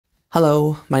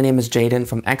Hello, my name is Jaden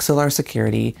from XLR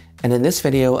Security, and in this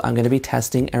video I'm going to be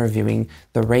testing and reviewing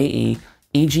the Reyee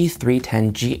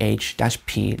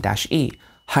EG310GH-P-E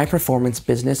high-performance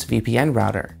business VPN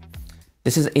router.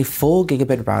 This is a full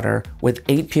gigabit router with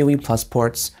 8 PoE Plus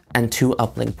ports and 2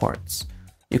 uplink ports.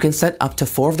 You can set up to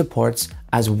 4 of the ports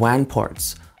as WAN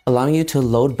ports, allowing you to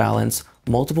load balance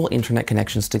multiple internet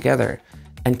connections together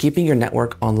and keeping your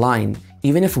network online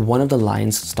even if one of the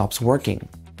lines stops working.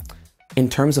 In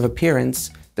terms of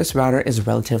appearance, this router is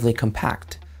relatively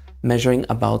compact, measuring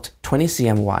about 20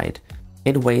 cm wide.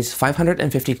 It weighs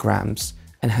 550 grams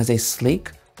and has a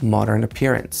sleek, modern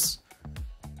appearance.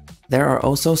 There are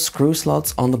also screw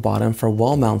slots on the bottom for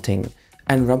wall mounting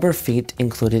and rubber feet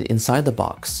included inside the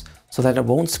box so that it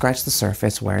won't scratch the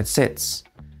surface where it sits.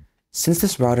 Since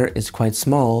this router is quite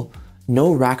small,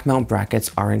 no rack mount brackets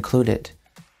are included.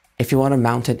 If you want to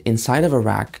mount it inside of a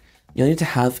rack, you'll need to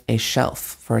have a shelf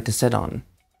for it to sit on.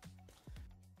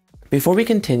 Before we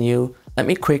continue, let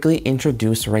me quickly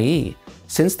introduce Reyee,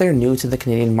 since they're new to the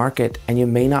Canadian market and you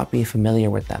may not be familiar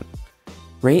with them.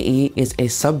 Reyee is a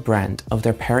sub-brand of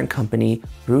their parent company,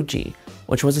 Ruijie,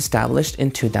 which was established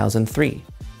in 2003.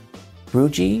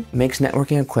 Ruijie makes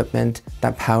networking equipment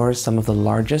that powers some of the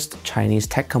largest Chinese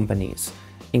tech companies,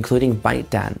 including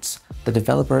ByteDance, the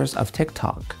developers of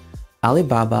TikTok,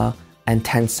 Alibaba, and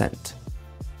Tencent.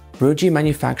 Ruijie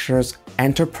manufactures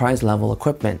enterprise-level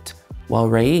equipment, while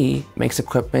Reyee makes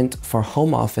equipment for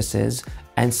home offices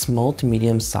and small to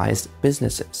medium-sized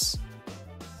businesses.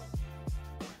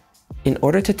 In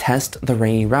order to test the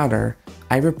Reyee router,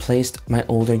 I replaced my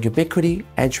older Ubiquiti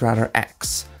Edge Router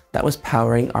X that was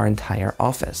powering our entire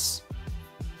office.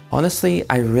 Honestly,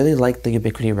 I really liked the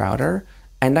Ubiquiti router,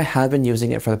 and I have been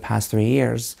using it for the past 3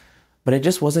 years, but it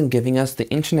just wasn't giving us the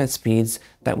internet speeds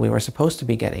that we were supposed to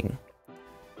be getting.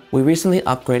 We recently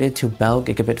upgraded to Bell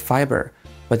Gigabit Fiber,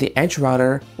 but the Edge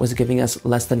router was giving us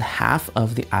less than half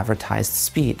of the advertised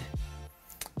speed.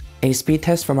 A speed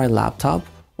test for my laptop,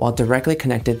 while directly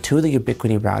connected to the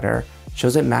Ubiquiti router,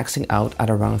 shows it maxing out at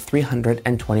around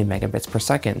 320 megabits per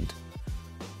second.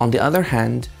 On the other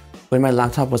hand, when my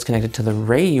laptop was connected to the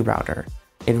Reyee router,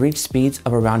 it reached speeds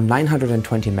of around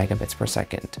 920 megabits per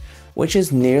second, which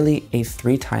is nearly a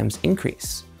 3 times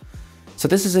increase. So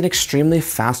this is an extremely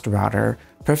fast router,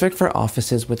 perfect for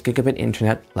offices with gigabit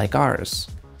internet like ours.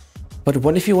 But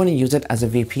what if you want to use it as a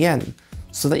VPN,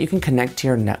 so that you can connect to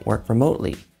your network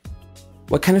remotely?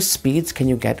 What kind of speeds can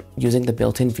you get using the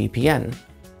built-in VPN?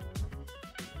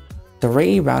 The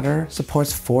Reyee router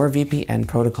supports 4 VPN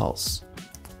protocols: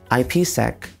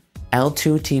 IPsec,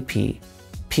 L2TP,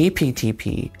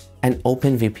 PPTP, and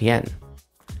OpenVPN.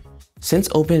 Since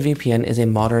OpenVPN is a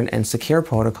modern and secure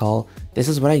protocol, this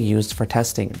is what I used for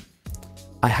testing.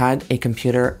 I had a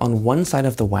computer on one side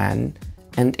of the WAN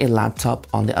and a laptop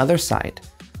on the other side,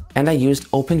 and I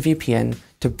used OpenVPN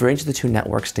to bridge the 2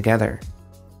 networks together.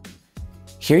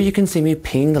 Here you can see me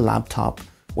ping the laptop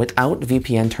without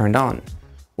VPN turned on,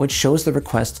 which shows the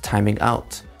request timing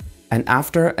out. And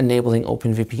after enabling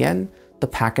OpenVPN, the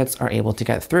packets are able to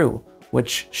get through,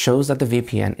 which shows that the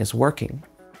VPN is working.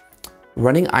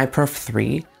 Running iPerf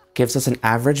 3 gives us an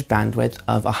average bandwidth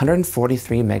of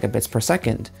 143 megabits per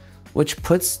second, which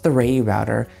puts the Reyee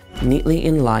router neatly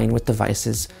in line with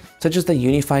devices such as the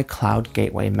Unified Cloud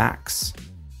Gateway Max.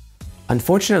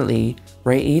 Unfortunately,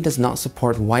 Reyee does not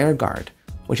support WireGuard,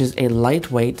 which is a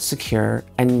lightweight, secure,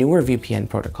 and newer VPN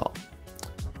protocol.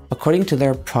 According to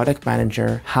their product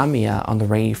manager Hamia on the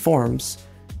Reyee forums,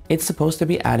 it's supposed to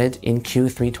be added in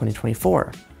Q3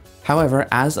 2024. However,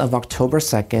 as of October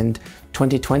 2nd,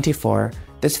 2024,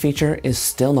 this feature is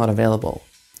still not available.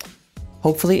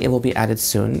 Hopefully it will be added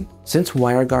soon, since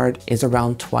WireGuard is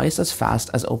around twice as fast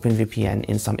as OpenVPN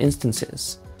in some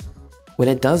instances. When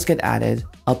it does get added,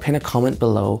 I'll pin a comment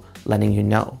below letting you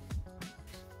know.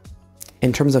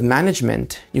 In terms of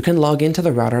management, you can log into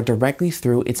the router directly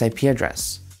through its IP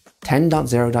address,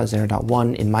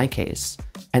 10.0.0.1 in my case,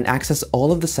 and access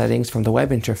all of the settings from the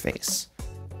web interface.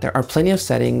 There are plenty of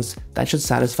settings that should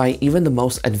satisfy even the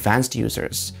most advanced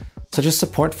users, such as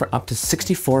support for up to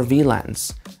 64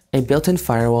 VLANs, a built-in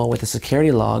firewall with a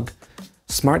security log,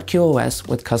 smart QoS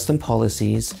with custom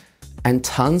policies, and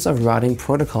tons of routing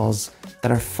protocols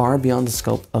that are far beyond the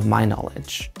scope of my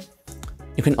knowledge.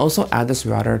 You can also add this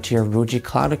router to your Ruijie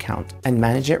cloud account and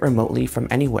manage it remotely from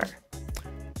anywhere.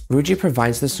 Ruijie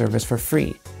provides this service for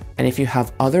free, and if you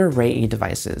have other Reyee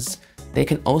devices, they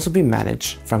can also be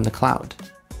managed from the cloud.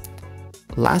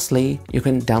 Lastly, you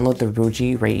can download the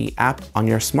Ruijie Reyee app on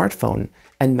your smartphone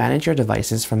and manage your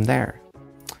devices from there.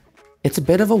 It's a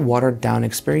bit of a watered down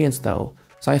experience though,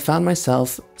 so I found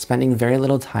myself spending very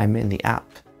little time in the app.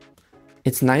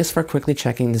 It's nice for quickly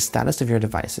checking the status of your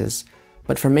devices,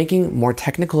 but for making more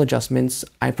technical adjustments,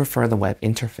 I prefer the web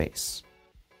interface.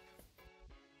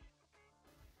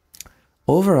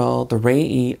 Overall, the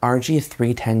Reyee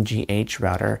EG310GH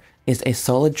router is a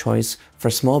solid choice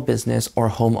for small business or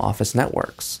home office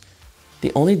networks.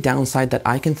 The only downside that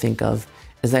I can think of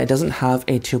is that it doesn't have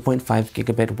a 2.5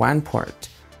 gigabit WAN port,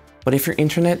 but if your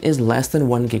internet is less than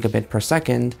 1 gigabit per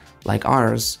second, like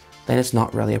ours, then it's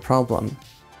not really a problem.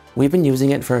 We've been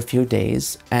using it for a few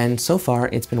days, and so far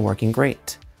it's been working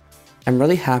great. I'm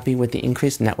really happy with the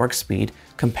increased network speed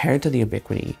compared to the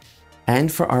Ubiquiti, and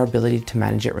for our ability to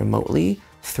manage it remotely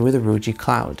through the Ruijie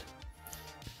cloud.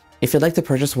 If you'd like to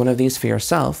purchase one of these for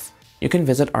yourself, you can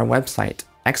visit our website,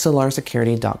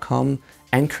 xlrsecurity.com,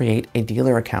 and create a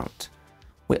dealer account.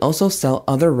 We also sell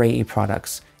other Reyee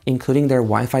products, including their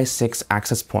Wi-Fi 6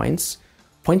 access points,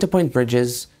 point-to-point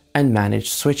bridges, and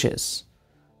managed switches.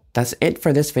 That's it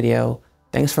for this video.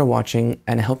 Thanks for watching,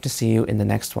 and I hope to see you in the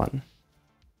next one.